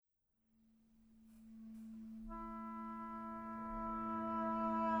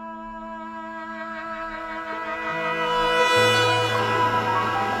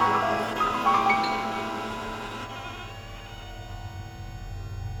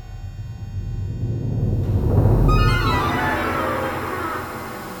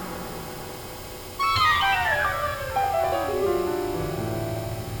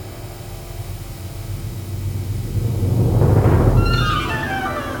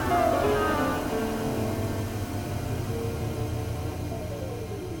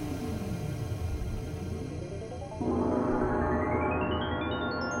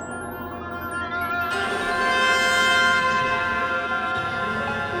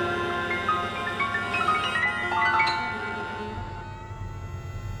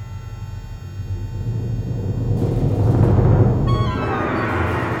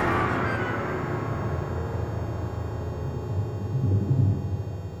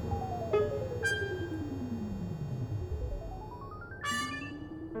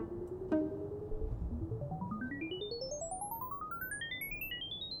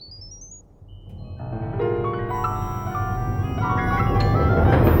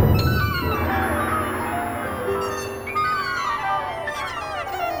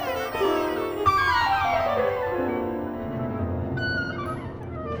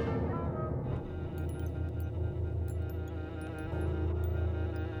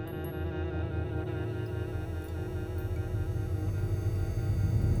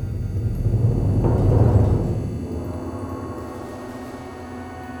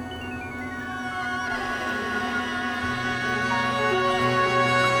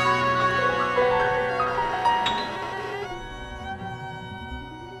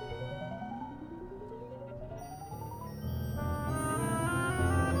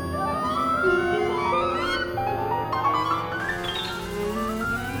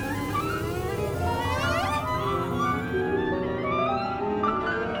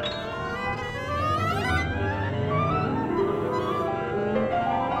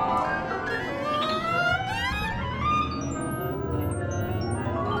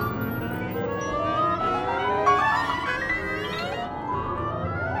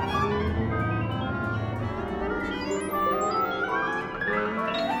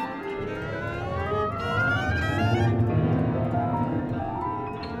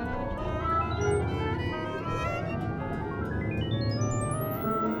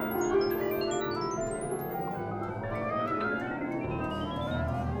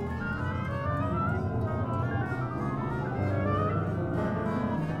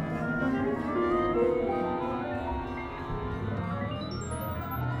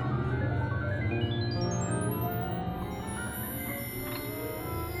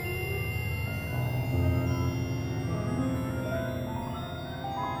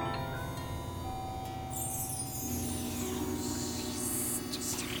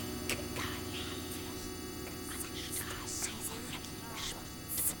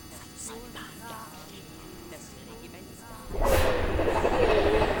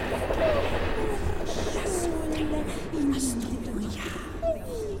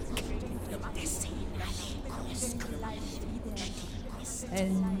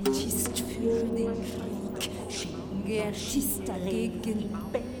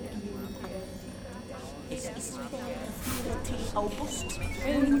Es ist der 4. August.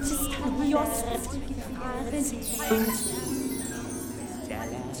 Der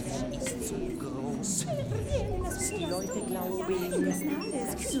Lärm ist so groß. Die Leute glauben, dass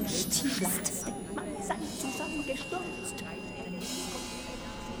so stieß. Man sei zusammengestürzt.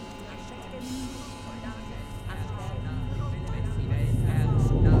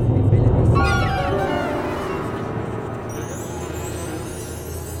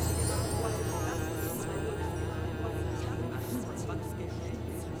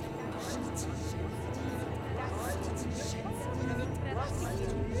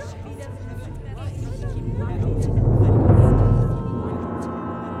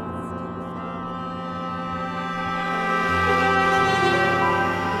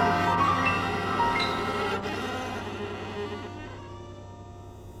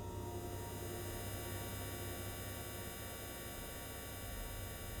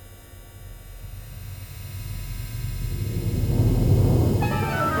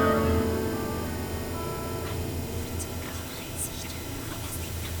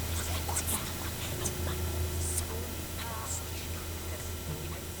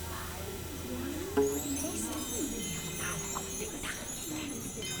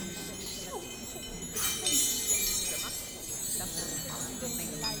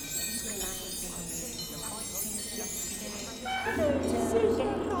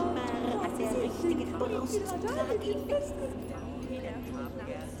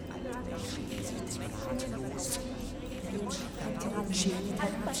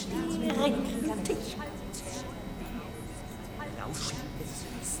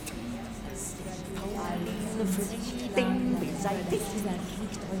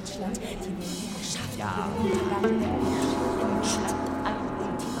 Deutschland, die Herrschaft ja.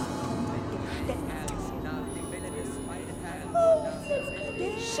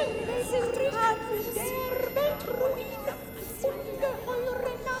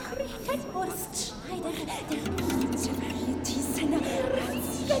 Ungeheure Nachrichten. Horstschneider, der Separatisner,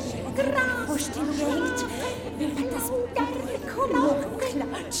 Grab, Vorstellung hängt, während das Publikum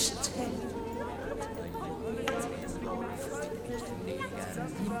klatscht.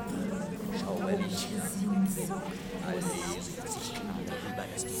 Schauerliche Sehnsucht aus sich klar darüber,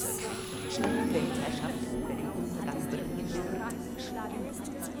 dass dieser Krieg Weltherrschaft ohne den Untergang dringend vorangeschlagen ist.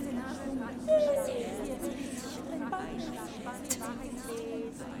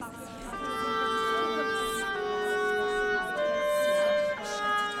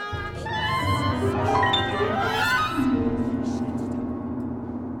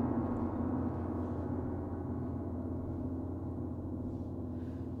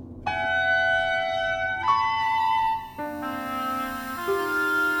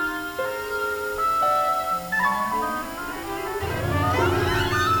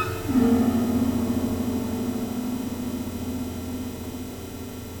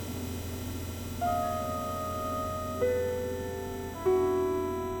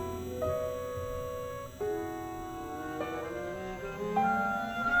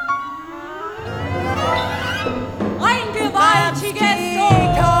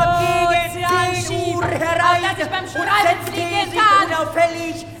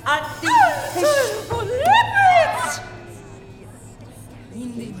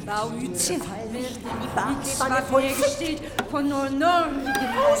 Von nur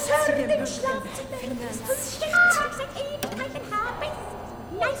nordigen außer dem Schlaf seit Ewigkeiten haben.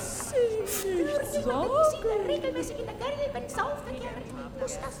 Nein, für regelmäßig in der gelben Saufverkehr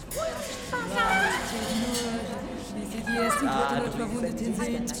muss das furchtbar sein. Wie sie die ersten Toten und Verwundeten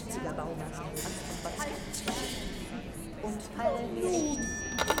sind. Und Halblicht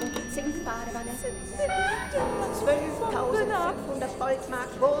und 10 Badewanne. 12.500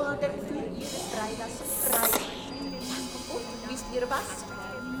 Goldmark wurden für ihre Freilassung frei. Und wisst ihr was?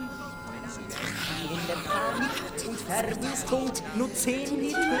 In der Panik und Verwüstung nur 10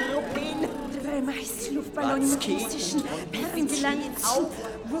 Litropin. 3 Meisterluftballone mit mystischen Perlen gelandet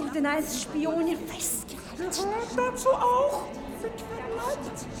wurden als Spione festgehalten. Gehört dazu auch mit Verlaub.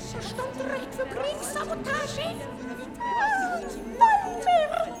 Stand recht für Kriegssabotage. Wann wir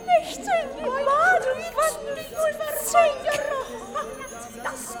nicht in die Badewanne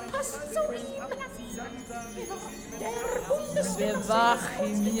das passt zu ihm. Wer wache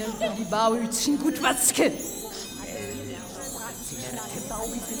mir für die Bauhütchen Gutwatzke?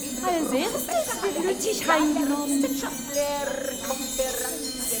 Als erstes wird Lüttich reingenommen.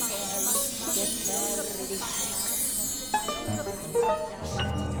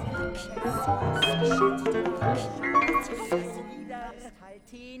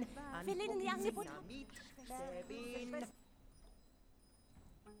 Wir lehnen die Angebote.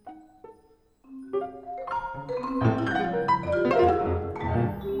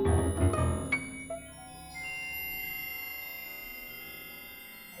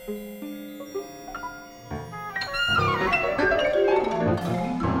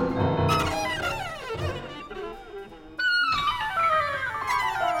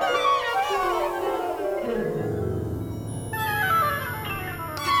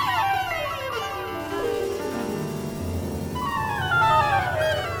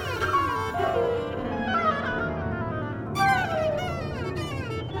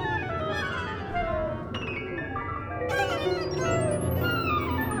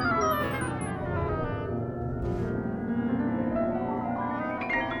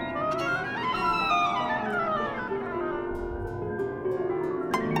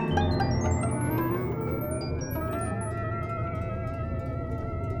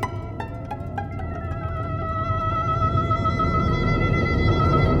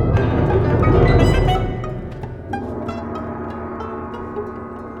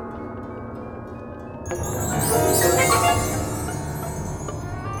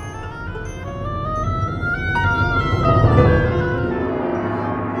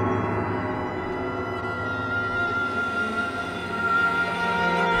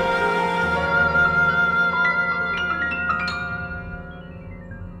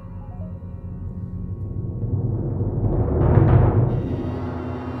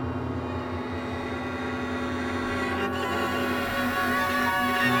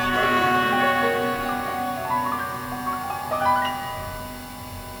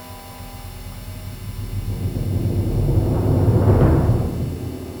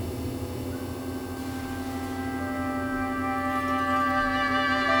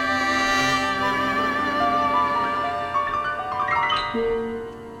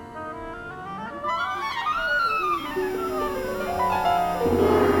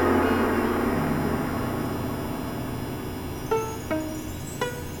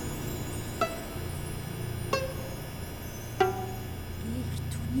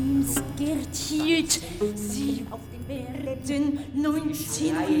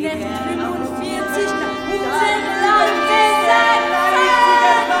 Sie werden 1945 unser Land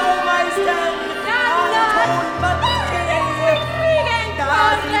Leipziger Baumeister, da sind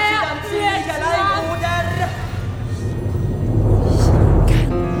Sie dann ziemlich allein, Bruder.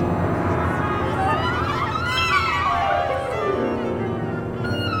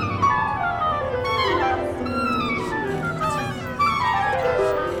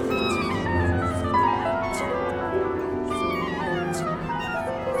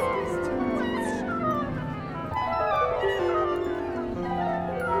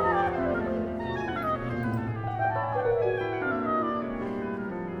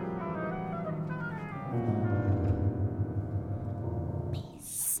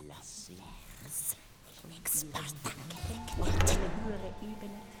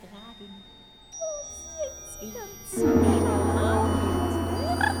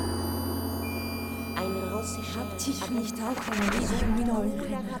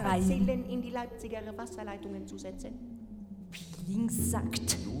 In die Leipziger Wasserleitungen zu setzen. Links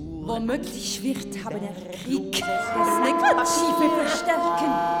sagt, womöglich wird aber der Krieg das Negative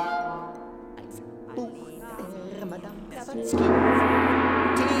verstärken. Als Buch der Madame Blavatsky.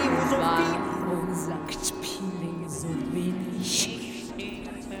 Warum sagt Piling so wenig?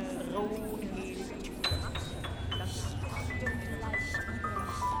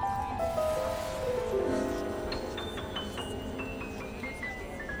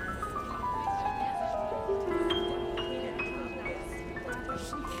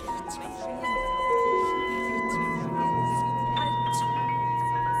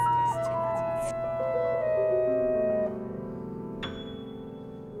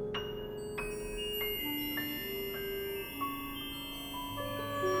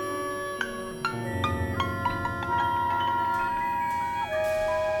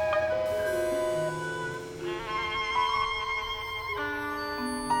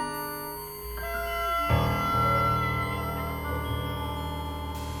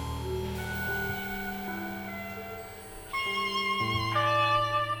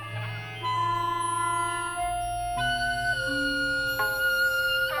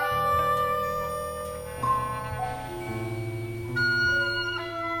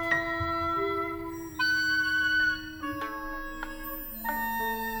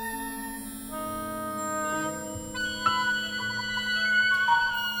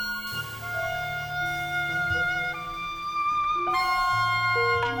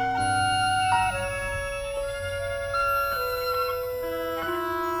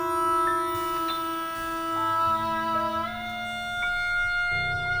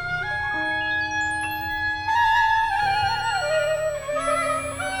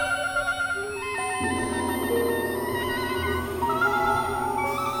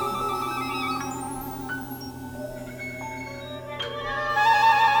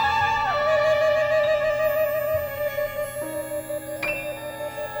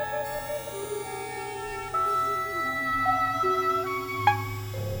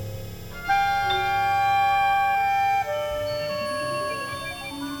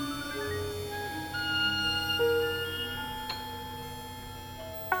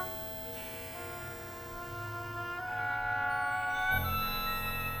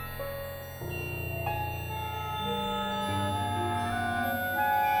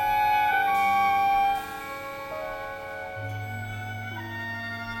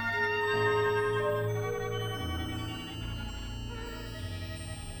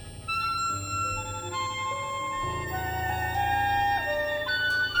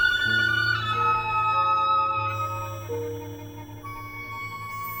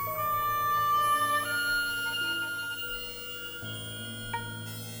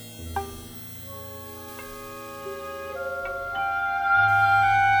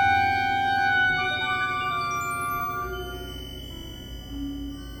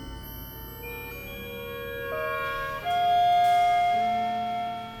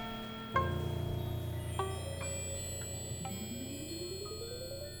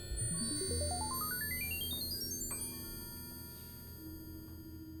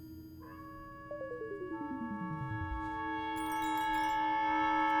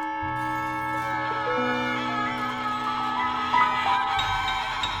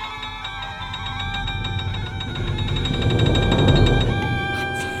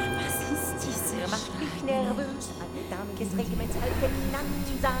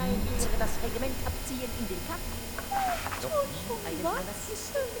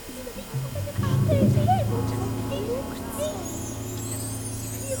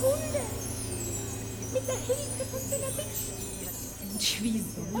 Mit der Hilfe von Dynamit. Und wie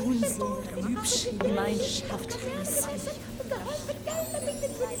so unsere hübsche Gemeinschaft heißt. Und geholfen Geld, damit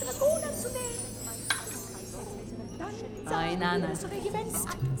wir die Dragoner zu nehmen. Ein Anna,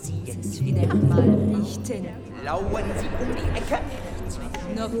 jetzt wieder einmal richten. Lauern Sie um die Ecke.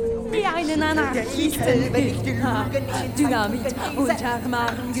 Noch wie einen Anarchisten. Wenn ich die Lügen in den Dynamit und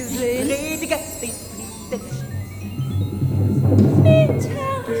Armaren gesehen. Predige den Frieden. Mit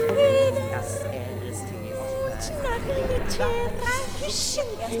Herr Frieden. Das erste Literarischen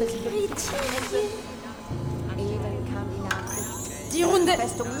Kriterien. Eben kam die Nachricht, Die Runde. dass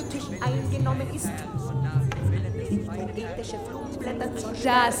die Festung Lüttich eingenommen ist. Die poetische Flugblätter zur Das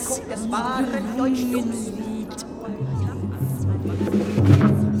Stärkung des wahren Deutschtums. Lied.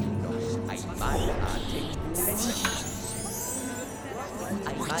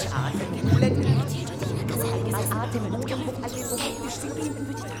 Einmal Atemholen. Einmal Atemholen, wo alle so hektisch sind.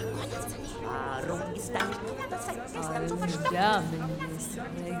 Warum ist da nicht das Fest dann so verstanden?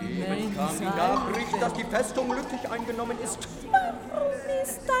 Eben kam die Nachricht, dass die Festung Lüttich eingenommen ist. Warum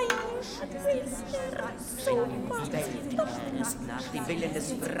ist deine Schwester so Die Welt ist nach dem Willen des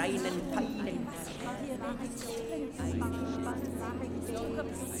freien Feinden.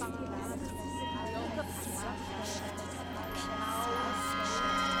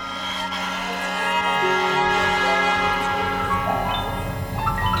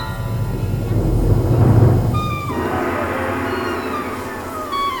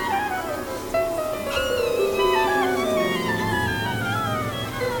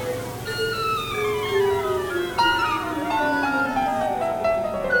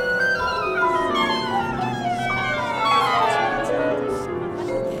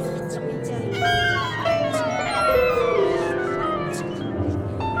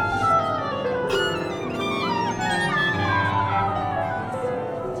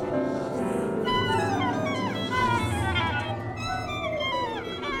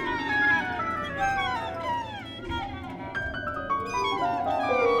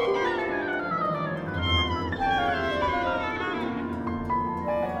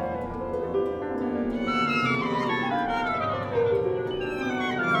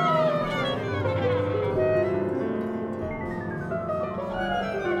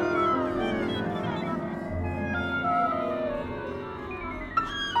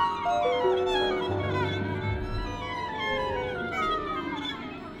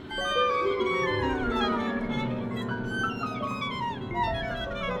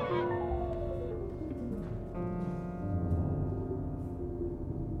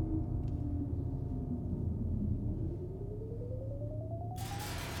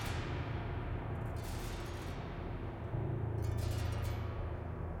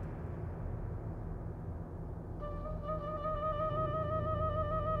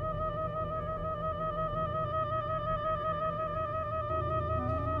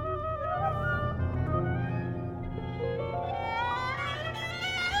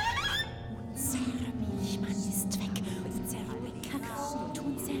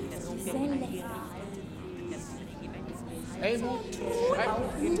 Helmut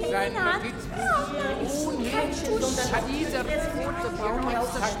schreibt in seinem Notizbuch, unhilflos hat dieser rote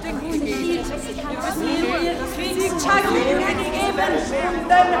Baumeister Stinke gegeben.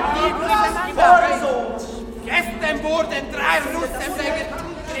 Gestern wurden 3 Russen wegen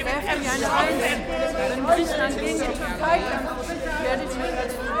erschossen. Wenn Russland gegen die Türkei werde ich mich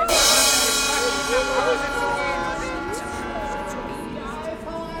als nach Hause zu gehen.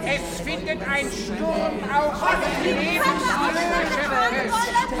 Es findet ein Sturm auf die lebensländische Welt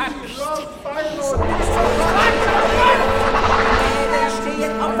statt.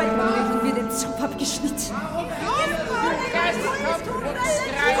 Stehen auf ein Mal und wir den Zopf abgeschnitten. Das kommt uns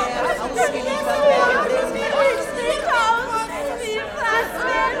 3 ausgeliefert werden.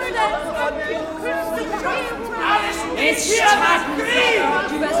 Es starten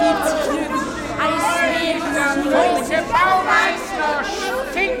über 70 Löwen, Eismeere, große Baumeister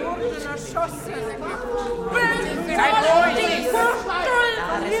stinkt. Seid ruhig.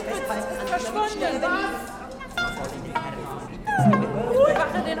 Verschwunden.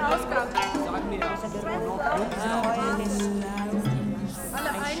 Bewache den Ausgang. Alle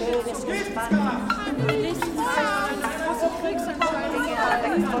Einrichtungen. Lichtzeichen. Große Kriegsentscheidungen.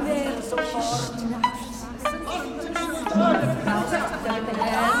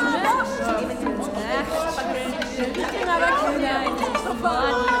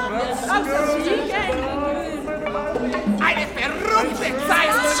 Eine verruchte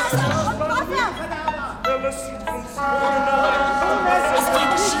Zeit! Er lässt uns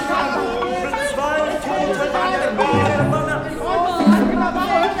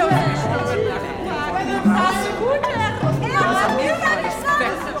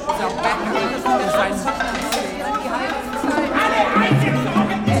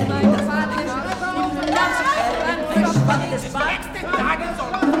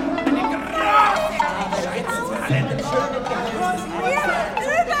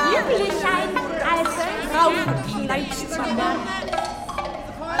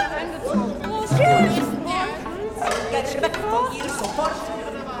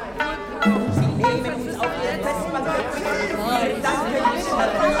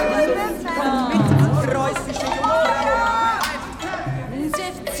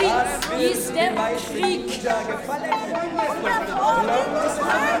ist der Krieg. Der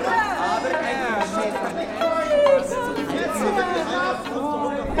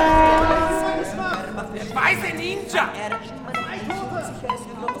weiße Ninja!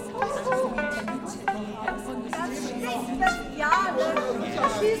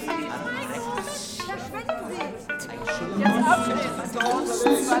 Verschwinden Sie! Jetzt abschließen.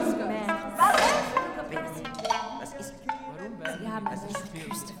 Sie haben also diese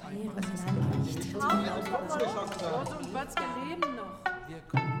höchste Verehrung nicht. Rose und Watzke leben noch.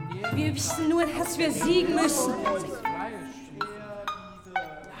 Wir wissen nur, dass wir siegen müssen.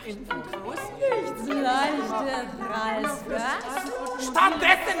 Nichts leichter Preis, was?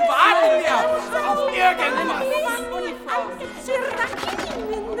 Stattdessen warten wir auf irgendwas!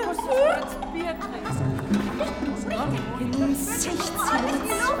 In 1652.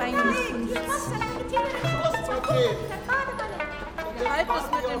 Halt es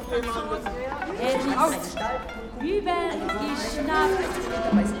mit den Franzosen. Er ist über die Schnappe.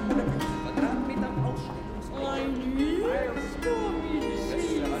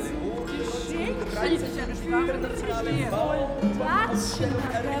 Weil ich eine Sprache nicht verstehe. Klatschen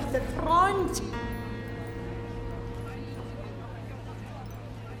an der Front.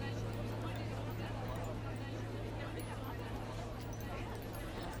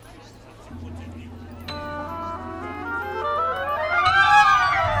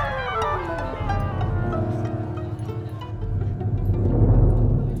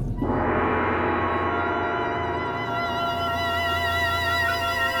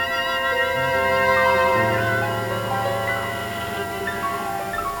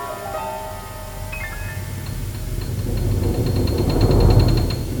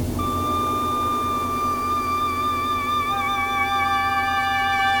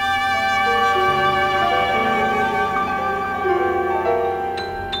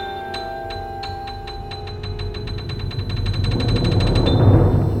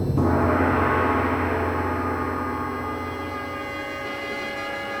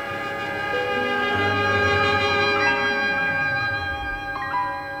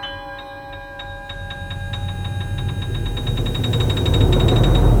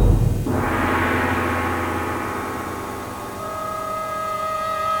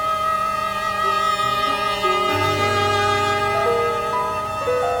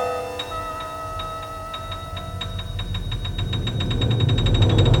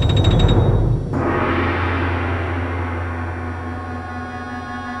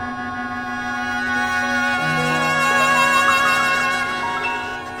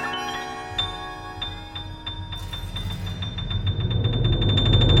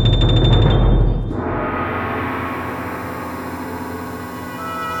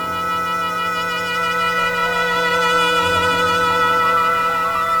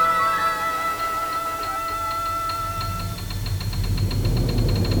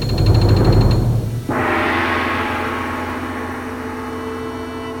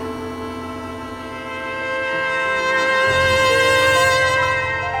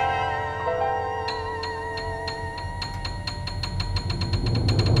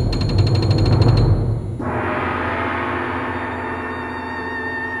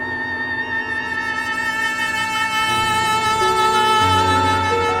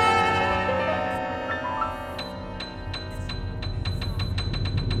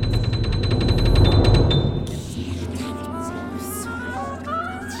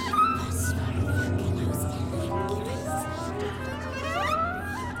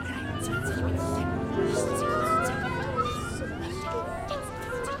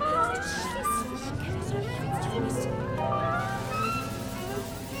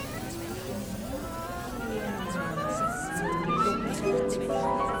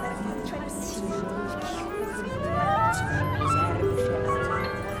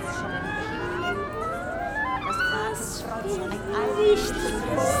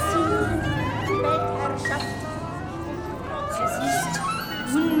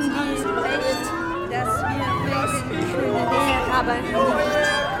 aber nicht.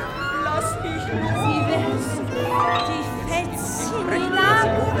 Lass mich los! Sie wird die Fetzen hinab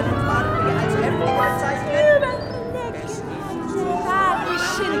als heftiger Zeichen überdecken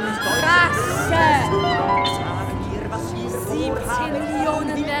moralischen Rasse. 17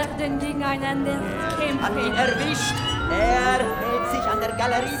 Millionen werden gegeneinander kämpfen. Hat ihn erwischt. Er hält sich an der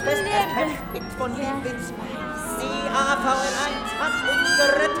Galerie fest. Er kämpft mit von Liebwitz. Die AVN1 hat uns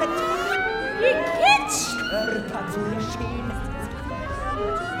gerettet. Wie geht's? Körper zu geschehen.